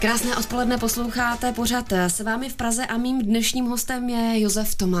Krásné odpoledne, posloucháte pořad Se vámi v Praze a mým dnešním hostem je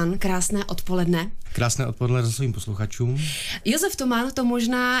Josef Toman. Krásné odpoledne. Krásné odpoledne svým posluchačům. Josef Toman to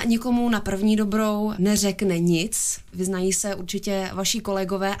možná nikomu na první dobrou neřekne nic. Vyznají se určitě vaši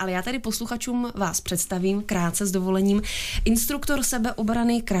kolegové, ale já tady posluchačům vás představím krátce s dovolením. Instruktor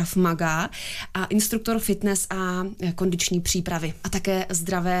sebeobrany Krav Maga a instruktor fitness a kondiční přípravy a také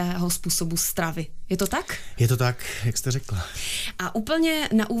zdravého způsobu stravy. Je to tak? Je to tak, jak jste řekla. A úplně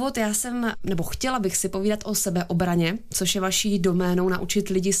na úvod chtěla bych si povídat o sebeobraně, což je vaší doménou naučit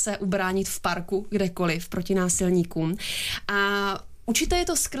lidi se ubránit v parku, kdekoliv, proti násilníkům. A učíte je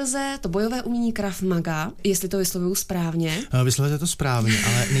to skrze to bojové umění Krav Maga, jestli to vyslovuju správně. Vyslovujete to správně,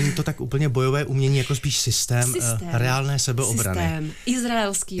 ale není to tak úplně bojové umění, jako spíš systém reálné sebeobrany. Systém.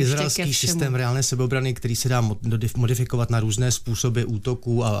 Izraelský systém reálné sebeobrany, který se dá modifikovat na různé způsoby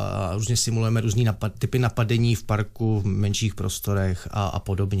útoků a různě simulujeme různý typy napadení v parku, v menších prostorech a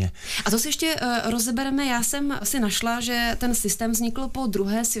podobně. A to si ještě rozebereme. Já jsem si našla, že ten systém vznikl po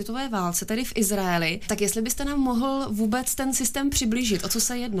druhé světové válce, tedy v Izraeli. Tak jestli byste nám mohl vůbec ten systém přiblížit, o co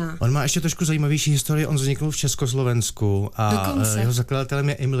se jedná? On má ještě trošku zajímavější historii. On vznikl v Československu a jeho zakladatelem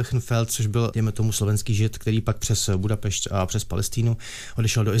je Emil Lichtenfeld, což byl, dejme tomu, slovenský žid, který pak přes Budapešť a přes Palestínu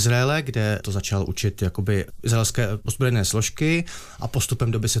odešel do Izraele, kde to začal učit jakoby izraelské ozbrojené složky a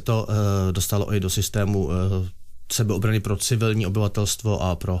postupem doby se to dostalo i do systému sebeobrany pro civilní obyvatelstvo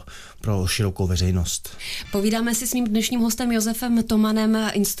a pro širokou veřejnost. Povídáme si s mým dnešním hostem Josefem Tomanem,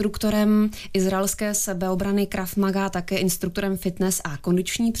 instruktorem izraelské sebeobrany Krav Maga, také instruktorem fitness a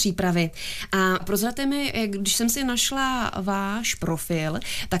kondiční přípravy. A prozraďte mi, když jsem si našla váš profil,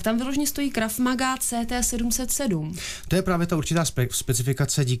 tak tam vyloženě stojí Krav Maga CT 707. To je právě ta určitá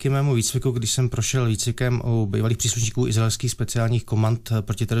specifikace díky mému výcviku, když jsem prošel výcvikem u bývalých příslušníků izraelských speciálních komand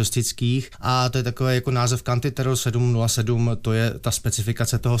protiteroristických, a to je takové jako název Antiterror 707, to je ta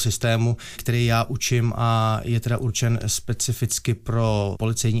specifikace toho systému, který já učím a je teda určen specificky pro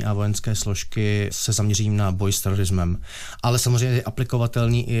policejní a vojenské složky se zaměřením na boj s terorismem. Ale samozřejmě je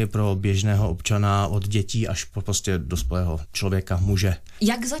aplikovatelný i pro běžného občana od dětí až po prostě dospělého člověka, muže.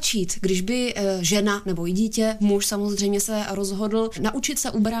 Jak začít, když by žena nebo i dítě, muž samozřejmě se rozhodl naučit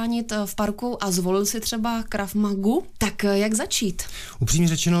se ubránit v parku a zvolil si třeba Krav Magu, tak jak začít? Upřímně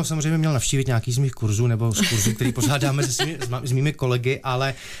řečeno, samozřejmě měl navštívit nějaký z mých kurzů nebo z kurzů, který pořádáme s mými kolegy,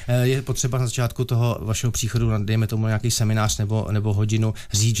 ale je potřeba na začátku toho vašeho příchodu, dejme tomu nějaký seminář nebo hodinu,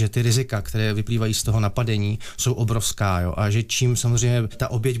 říct, že ty rizika, které vyplývají z toho napadení, jsou obrovská, jo, a že čím samozřejmě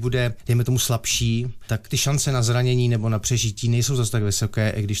ta oběť bude, dejme tomu, slabší, tak ty šance na zranění nebo na přežití nejsou zase tak vysoké,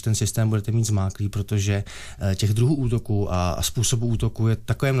 i když ten systém budete mít zmáklý, protože těch druhů útoků a způsobů útoku je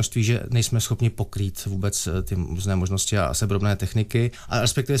takové množství, že nejsme schopni pokrýt vůbec ty různé možnosti a sebeobránné techniky, a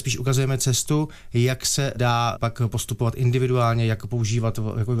respektive spíš ukazujeme cestu, jak se dá pak postupovat individuálně, jak používat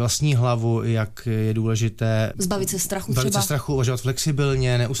jako vlastní hlavu, jak je důležité zbavit se strachu, uvažovat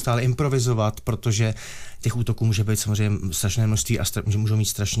flexibilně, neustále improvizovat, protože těch útoků může být samozřejmě strašné množství a můžou mít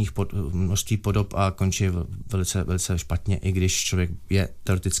strašných množství podob a končí velice, velice špatně, i když člověk je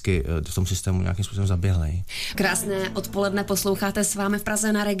teoreticky v tom systému nějakým způsobem zaběhlej. Krásné odpoledne, posloucháte S vámi v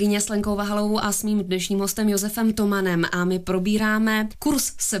Praze na Regině s Lenkou Vahalovou a s mým dnešním hostem Josefem Tomanem a my probíráme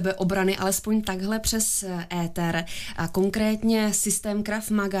kurz sebeobrany, alespoň takhle přes éter, a konkrétně systém Krav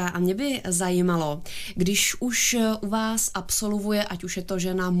Maga, a mě by zajímalo, když už u vás absolvuje, ať už je to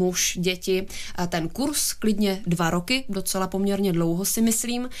žena, muž, děti, ten kurz klidně 2 roky, docela poměrně dlouho si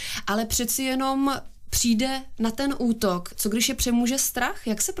myslím, ale přeci jenom přijde na ten útok. Co když je přemůže strach?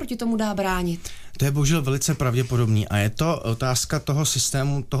 Jak se proti tomu dá bránit? To je bohužel velice pravděpodobný a je to otázka toho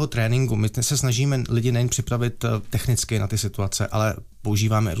systému, toho tréninku. My se snažíme lidi nejen připravit technicky na ty situace, ale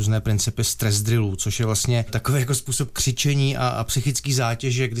používáme různé principy stres drillů, což je vlastně takový jako způsob křičení a psychický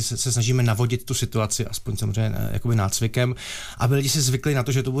zátěže, kdy se snažíme navodit tu situaci, aspoň samozřejmě jakoby nácvikem, aby lidi si zvykli na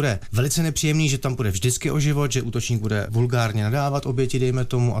to, že to bude velice nepříjemný, že tam bude vždycky o život, že útočník bude vulgárně nadávat oběti, dejme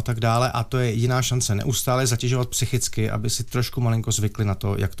tomu, a tak dále, a to je jediná šance neustále zatěžovat psychicky, aby si trošku malinko zvykli na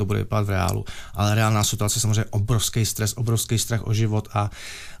to, jak to bude vypadat v reálu. Ale reálná situace je samozřejmě obrovský stres, obrovský strach o život a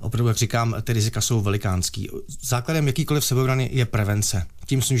opravdu, jak říkám, ty rizika jsou velikánský. Základem jakýkoliv sebeobrany je prevence.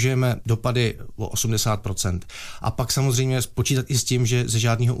 Tím snižujeme dopady o 80%. A pak samozřejmě počítat i s tím, že ze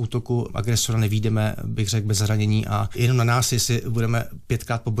žádného útoku agresora nevyjdeme, bych řekl, bez zranění, a jenom na nás, jestli budeme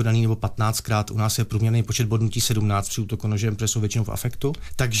 5krát pobodaný nebo 15krát, u nás je průměrný počet bodnutí 17 při útoku nožem, protože jsou většinou v afektu.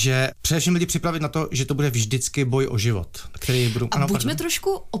 Takže především lidi připravit na to, že to bude vždycky boj o život, který budou. A buďme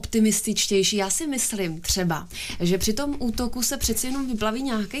trošku optimističtější. Já si myslím třeba, že při tom útoku se přeci jenom vyplaví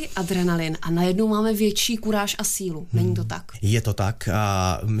nějaký adrenalin a najednou máme větší kuráž a sílu. Není to tak? Je to tak a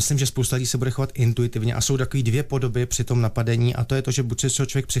A myslím, že spousta lidí se bude chovat intuitivně a jsou takový dvě podoby při tom napadení a to je to, že buď se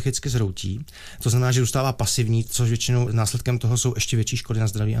člověk psychicky zroutí, to znamená, že zůstává pasivní, což většinou následkem toho jsou ještě větší škody na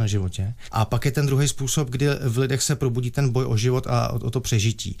zdraví a na životě. A pak je ten druhý způsob, kdy v lidech se probudí ten boj o život a o to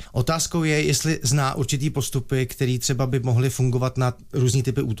přežití. Otázkou je, jestli zná určitý postupy, které třeba by mohly fungovat na různý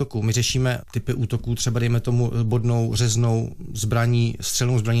typy útoků. My řešíme typy útoků, třeba dejme tomu bodnou, řeznou zbraní,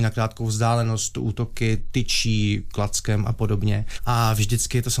 střelnou zbraní na krátkou vzdálenost, útoky tyčí, klackem a podobně. A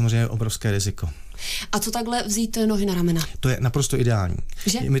vždycky je to samozřejmě obrovské riziko. A co takhle vzít nohy na ramena? To je naprosto ideální.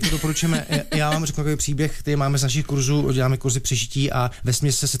 Že? My to doporučujeme, já vám řeknu takový příběh, který máme z našich kurzů, děláme kurzy přežití a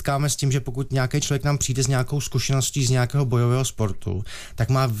vesměs se setkáme s tím, že pokud nějaký člověk nám přijde s nějakou zkušeností z nějakého bojového sportu, tak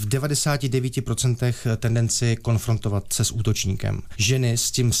má v 99% tendenci konfrontovat se s útočníkem. Ženy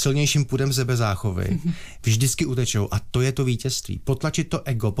s tím silnějším pudem sebezáchovy vždycky utečou a to je to vítězství. Potlačit to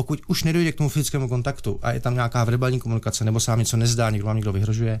ego, pokud už nedojde k tomu fyzickému kontaktu a je tam nějaká verbální komunikace nebo se vám něco nezdá, někdo vám někdo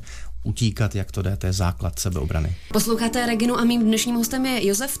vyhrožuje, utíkat, jak to jde, to je základ sebeobrany. Posloucháte Reginu a mým dnešním hostem je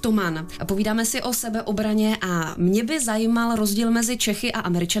Josef Toman. Povídáme si o sebeobraně a mě by zajímal rozdíl mezi Čechy a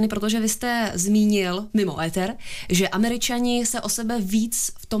Američany, protože vy jste zmínil mimo éter, že Američani se o sebe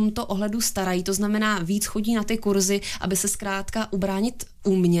víc v tomto ohledu starají, to znamená víc chodí na ty kurzy, aby se zkrátka ubránit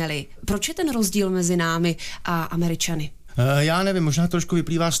uměli. Proč je ten rozdíl mezi námi a Američany? Já nevím, možná trošku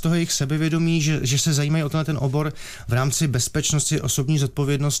vyplývá z toho jejich sebevědomí, že se zajímají o ten obor v rámci bezpečnosti, osobní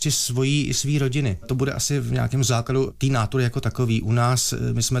zodpovědnosti svý rodiny. To bude asi v nějakém základu té nátury jako takový. U nás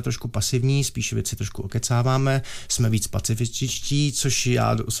my jsme trošku pasivní, spíš věci trošku okecáváme, jsme víc pacifističtí, což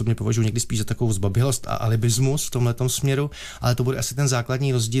já osobně považuji někdy spíš za takovou zbabělost a alibismus v tomhletom směru, ale to bude asi ten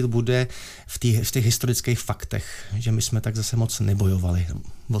základní rozdíl bude v těch historických faktech, že my jsme tak zase moc nebojovali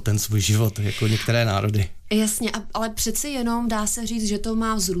o ten svůj život jako některé národy. Jasně, ale přeci jenom dá se říct, že to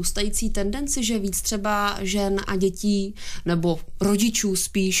má vzrůstající tendenci, že víc třeba žen a dětí nebo rodičů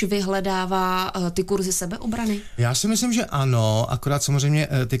spíš vyhledává ty kurzy sebeobrany? Já si myslím, že ano, akorát samozřejmě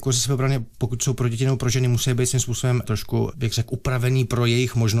ty kurzy sebeobrany, pokud jsou pro děti nebo pro ženy, musí být svým způsobem trošku, jak řekl, upravený pro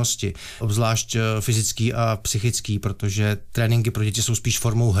jejich možnosti, obzvlášť fyzický a psychický, protože tréninky pro děti jsou spíš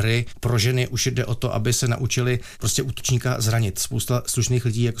formou hry. Pro ženy už jde o to, aby se naučili prostě útočníka zranit. Spousta slušných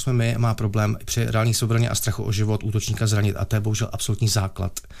lidí, jako jsme my, má problém při reálných sebeobraně a strachu o život útočníka zranit a to je bohužel absolutní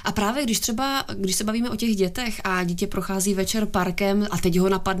základ. A právě když se bavíme o těch dětech a dítě prochází večer parkem a teď ho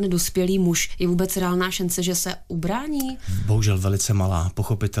napadne dospělý muž, je vůbec reálná šance, že se ubrání? Bohužel velice malá,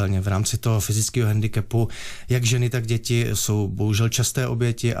 pochopitelně. V rámci toho fyzického handicapu jak ženy, tak děti jsou bohužel časté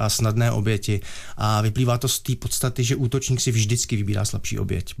oběti a snadné oběti a vyplývá to z té podstaty, že útočník si vždycky vybírá slabší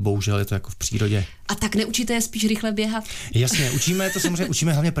oběť. Bohužel je to jako v přírodě. A tak neučíte je spíš rychle běhat? Jasně,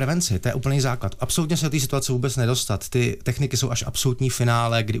 učíme hlavně prevenci, to je úplný základ. Absolutně se do té situace vůbec nedostat. Ty techniky jsou až absolutní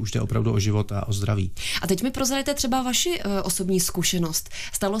finále, kdy už jde opravdu o život a o zdraví. A teď mi prozradíte třeba vaši osobní zkušenost.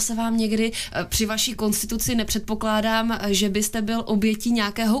 Stalo se vám někdy při vaší konstituci, nepředpokládám, že byste byl obětí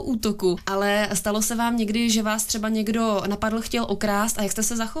nějakého útoku, ale stalo se vám někdy, že vás třeba někdo napadl, chtěl okrást a jak jste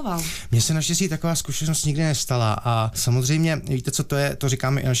se zachoval? Mně se naštěstí taková zkušenost nikdy nestala a samozřejmě, víte, co to je, to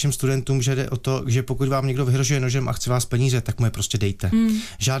říkáme i našim studentům, že jde o to, že pokud vám někdo vyhrožuje nožem a chce vás peníze, tak mu je prostě dejte.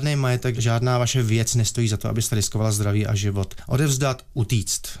 Žádný majetek, žádná vaše věc nestojí za to, abyste riskovala zdraví a život. Odevzdat,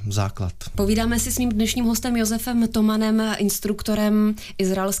 utíct, základ. Povídáme si s mým dnešním hostem Josefem Tomanem, instruktorem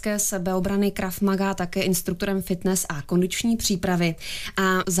izraelské sebeobrany Krav Maga, také instruktorem fitness a kondiční přípravy.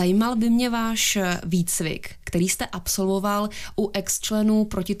 A zajímal by mě váš výcvik, který jste absolvoval u ex-členů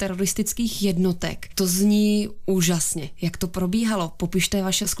protiteroristických jednotek. To zní úžasně. Jak to probíhalo? Popište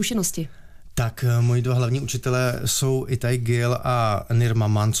vaše zkušenosti. Tak moji dva hlavní učitelé jsou Itai Gil a Nir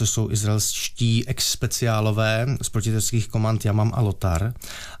Maman, což jsou izraelští ex-speciálové z protiteroristických komand Jamam a Lotar.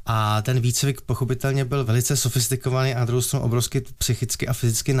 A ten výcvik pochopitelně byl velice sofistikovaný a na druhou stranu obrovsky psychicky a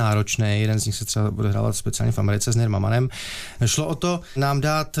fyzicky náročný. Jeden z nich se třeba bude hrávat speciálně v Americe s Nir Mamanem. Šlo o to nám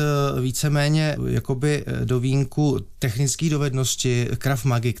dát víceméně jakoby do vínku technické dovednosti Krav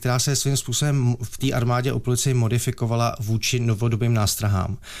Magy, která se svým způsobem v té armádě o policii modifikovala vůči novodobým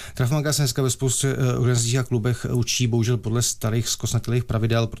nástrahám. Krav Maga se dneska ve spoustě organizačních a klubech učí bohužel podle starých zkosnatělých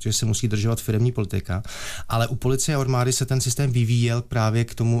pravidel, protože se musí držovat firemní politika, ale u policie a armády se ten systém vyvíjel právě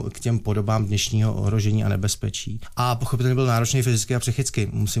k těm podobám dnešního ohrožení a nebezpečí. A pochopitelně byl náročný fyzicky a psychicky.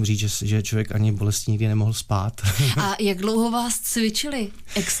 Musím říct, že člověk ani bolestí nikdy nemohl spát. A jak dlouho vás cvičili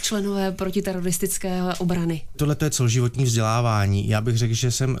ex-členové protiteroristické obrany? Tohle to je celoživotní vzdělávání. Já bych řekl,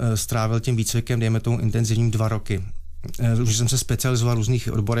 že jsem strávil tím výcvikem, dejme tomu intenzivním 2 roky. Už jsem se specializoval v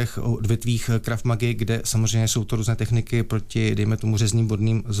různých odborech, odvětvích Krav Magy, kde samozřejmě jsou to různé techniky proti, dejme tomu, řezným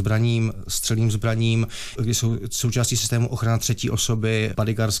bodným zbraním, střelným zbraním, kdy jsou součástí systému ochrana třetí osoby,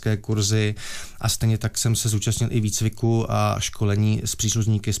 bodyguardské kurzy a stejně tak jsem se zúčastnil i výcviku a školení s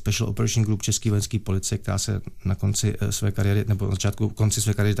příslušníky Special Operation Group České vojenské policie, která se na konci své kariéry, nebo na začátku konci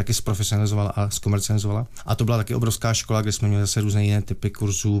své kariéry taky zprofesionalizovala a zkomercializovala. A to byla taky obrovská škola, kde jsme měli zase různé jiné typy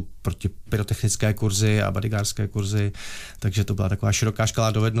kurzů, proti pyrotechnické kurzy a bodyguardské kurzy, takže to byla taková široká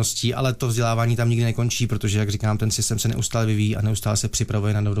škála dovedností, ale to vzdělávání tam nikdy nekončí, protože, jak říkám, ten systém se neustále vyvíjí a neustále se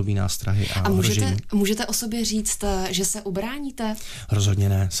připravuje na novodobé nástrahy a můžete o sobě říct, že se ubráníte? Rozhodně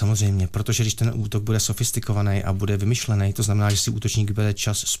ne, samozřejmě, protože když ten útok bude sofistikovaný a bude vymyšlený, to znamená, že si útočník bere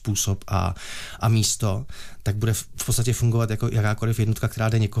čas, způsob a místo, tak bude v podstatě fungovat jako jakákoliv jednotka, která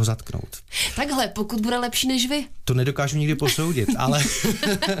jde někoho zatknout. Takhle, pokud bude lepší než vy. To nedokážu nikdy posoudit, ale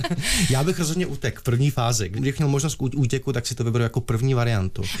já bych rozhodně utek první fázi. Kdybych měl možnost útěku, tak si to vyberu jako první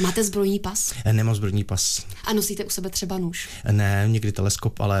variantu. Máte zbrojní pas? Nemám zbrojní pas. A nosíte u sebe třeba nůž? Ne, někdy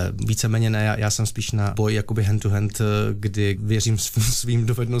teleskop, ale víceméně ne. Já jsem spíš na boj jakoby hand to hand, kdy věřím svým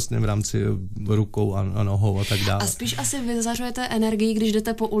dovednostem v rámci rukou a nohou a tak dále. A spíš asi vyzařujete energii, když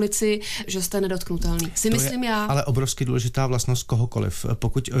jdete po ulici, že jste nedotknutelný. Myslím já. Ale obrovsky důležitá vlastnost kohokoliv.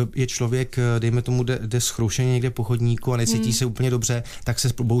 Pokud je člověk, dejme tomu, jde schroušeně někde po chodníku a necítí se úplně dobře, tak se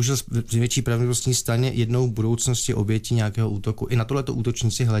bohužel s větší pravděpodobností stane jednou v budoucnosti obětí nějakého útoku. I na tohleto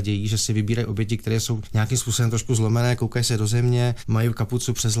útočníci hledějí, že si vybírají oběti, které jsou nějakým způsobem trošku zlomené, koukají se do země, mají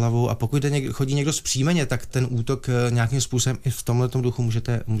kapucu přes hlavu a pokud chodí někdo zpříjmeně, tak ten útok nějakým způsobem i v tomhletom duchu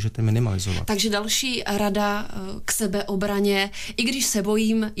můžete minimalizovat. Takže další rada k sebeobraně, i když se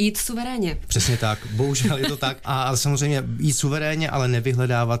bojím, jít suverénně. Přesně tak. Bohužel je to tak. A samozřejmě jít suverénně, ale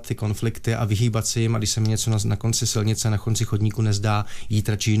nevyhledávat ty konflikty a vyhýbat si jim. A když se mi něco na konci silnice, na konci chodníku nezdá, jít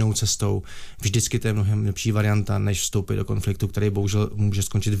radši jinou cestou. Vždycky to je mnohem lepší varianta, než vstoupit do konfliktu, který bohužel může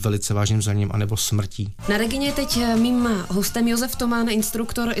skončit velice vážným zraněním anebo smrtí. Na Regině je teď mým hostem Josef Toman,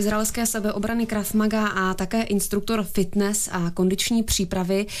 instruktor izraelské sebeobrany Krav Maga a také instruktor fitness a kondiční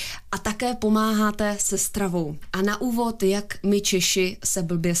přípravy a také pomáháte se stravou. A na úvod, jak my Češi se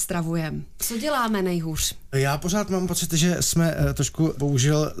blbě stravujeme. Co děláme nejhůř? Já pořád mám pocit, že jsme trošku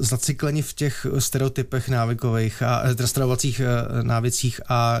bohužel zacykleni v těch stereotypech návykových a stravovacích návycích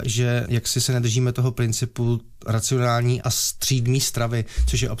a že jaksi se nedržíme toho principu racionální a střídmý stravy,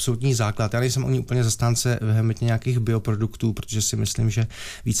 což je absolutní základ. Já nejsem ani úplně zastánce vehementně nějakých bioproduktů, protože si myslím, že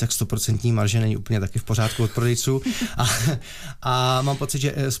více jak 100% marže není úplně taky v pořádku od prodejců. A mám pocit,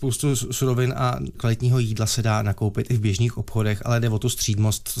 že spoustu surovin a kvalitního jídla se dá nakoupit i v běžných obchodech, ale jde o tu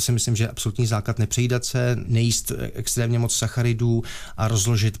střídmost. To si myslím, že je absolutní základ, nepřejídat se, nejíst extrémně moc sacharidů a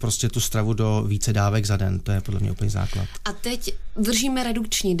rozložit prostě tu stravu do více dávek za den. To je podle mě úplně základ. A teď držíme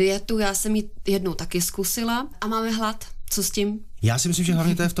redukční dietu, já jsem ji jednou taky zkusila a máme hlad. Co s tím? Já si myslím, že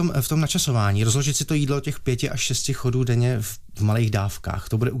hlavně to je v tom načasování. Rozložit si to jídlo těch 5 až 6 chodů denně v malých dávkách.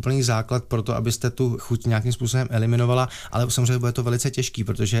 To bude úplný základ pro to, abyste tu chuť nějakým způsobem eliminovala, ale samozřejmě bude to velice těžký,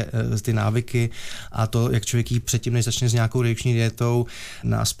 protože ty návyky a to, jak člověk jí předtím, než začne s nějakou redukční dietou,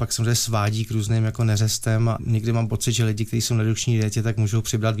 nás pak samozřejmě svádí k různým jako neřestem a někdy mám pocit, že lidi, kteří jsou na redukční dietě, tak můžou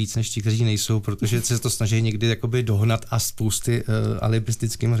přibrat víc než ti, kteří nejsou, protože se to snaží někdy jakoby dohnat a spousty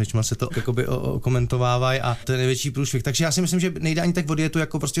alibistickými řečmi se to jakoby komentovávají a to je největší průšvih. Takže já si myslím, že nejde ani tak o dietu,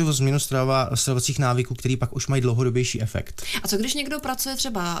 jako prostě o změnu stravovacích návyků, který pak už mají dlouhodobější efekt. A co když někdo pracuje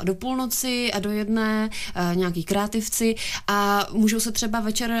třeba do půlnoci a do jedné, nějaký kreativci a můžou se třeba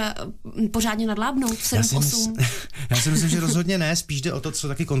večer pořádně nadlábnout v 7-8? Já si myslím, že rozhodně ne, spíš jde o to, co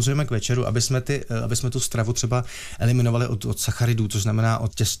taky konzumujeme k večeru, aby jsme tu stravu třeba eliminovali od sacharidů, to znamená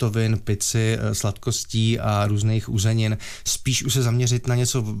od těstovin, pici, sladkostí a různých uzenin. Spíš už se zaměřit na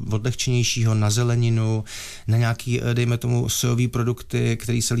něco odlehčenějšího, na zeleninu, na nějaký, dejme tomu, sojový produkty,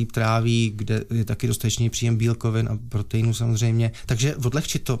 který se líp tráví, kde je taky dostatečný příjem bílkovin a proteinů samozřejmě. Takže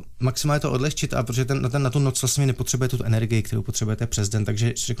odlehčit to, maximálně to odlehčit, a protože na tu noc vlastně nepotřebujete tu energii, kterou potřebujete přes den.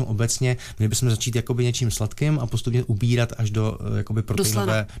 Takže si řeknu obecně, měli bychom začít jakoby něčím sladkým a postupně ubírat až do jakoby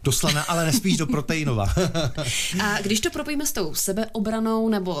proteinové. Do slana, ale nespíš do proteinova. A když to propojíme s tou sebeobranou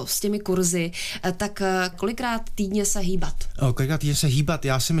nebo s těmi kurzy, tak kolikrát týdně se hýbat? Kolikrát týdně se hýbat?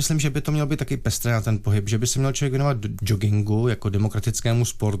 Já si myslím, že by to mělo být taky pestré na ten pohyb, že by se měl člověk věnovat joggingu jako demokratickému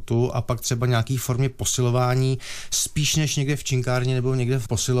sportu a pak třeba nějaký formě posilování spíš než někde v činkárně nebo někde v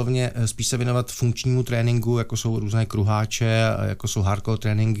posilovně, spíš se věnovat funkčnímu tréninku, jako jsou různé kruháče, jako jsou hardcore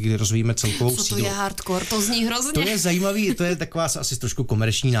tréninky, kde rozvíjíme celkovou sílu. Co to je hardcore? To zní hrozně. To je zajímavý, to je taková asi trošku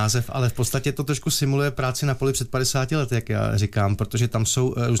komerční název, ale v podstatě to trošku simuluje práci na poli před 50 lety, jak já říkám, protože tam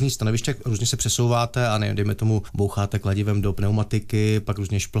jsou různý stanoviště, různě se přesouváte a dejme tomu boucháte kladivem do pneumatiky, pak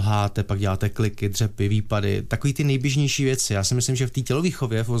různě šplháte, pak děláte kliky, dřepy, výpady, takový ty nejběžnější věci. Já si myslím, že v té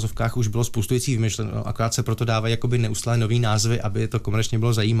tělovýchově v uvozovkách už bylo spoustu věcí vymyšleno, akorát se proto dávají jakoby neustále nový názvy, aby to komerčně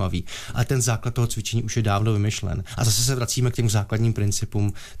bylo zajímavý. Ale ten základ toho cvičení už je dávno vymyšlen. A zase se vracíme k těm základním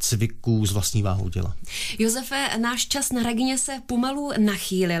principům cviků s vlastní váhou těla. Josefe, náš čas na Regině se pomalu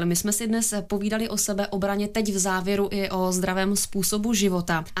nachýlil. My jsme si dnes povídali o sebeobraně, teď v závěru i o zdravém způsobu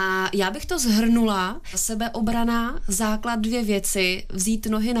života. A já bych to shrnula. Sebeobrana, základ 2 věci, vzít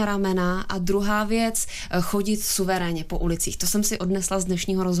nohy na ramena a druhá věc, chodit suverénně po ulicích. To jsem si odnesla z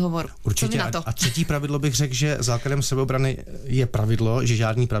dnešního rozhovoru. Určitě. Na to? A třetí pravidlo bych řekl, že základem sebeobrany je pravidlo, že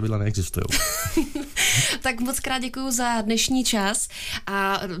žádný pravidla neexistují. Tak moc krát děkuju za dnešní čas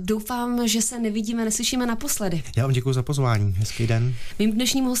a doufám, že se nevidíme, neslyšíme naposledy. Já vám děkuju za pozvání. Hezký den. Mým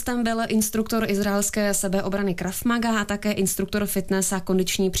dnešním hostem byl instruktor izraelské sebeobrany Krav Maga a také instruktor fitness a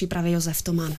kondiční přípravy Josef Toman.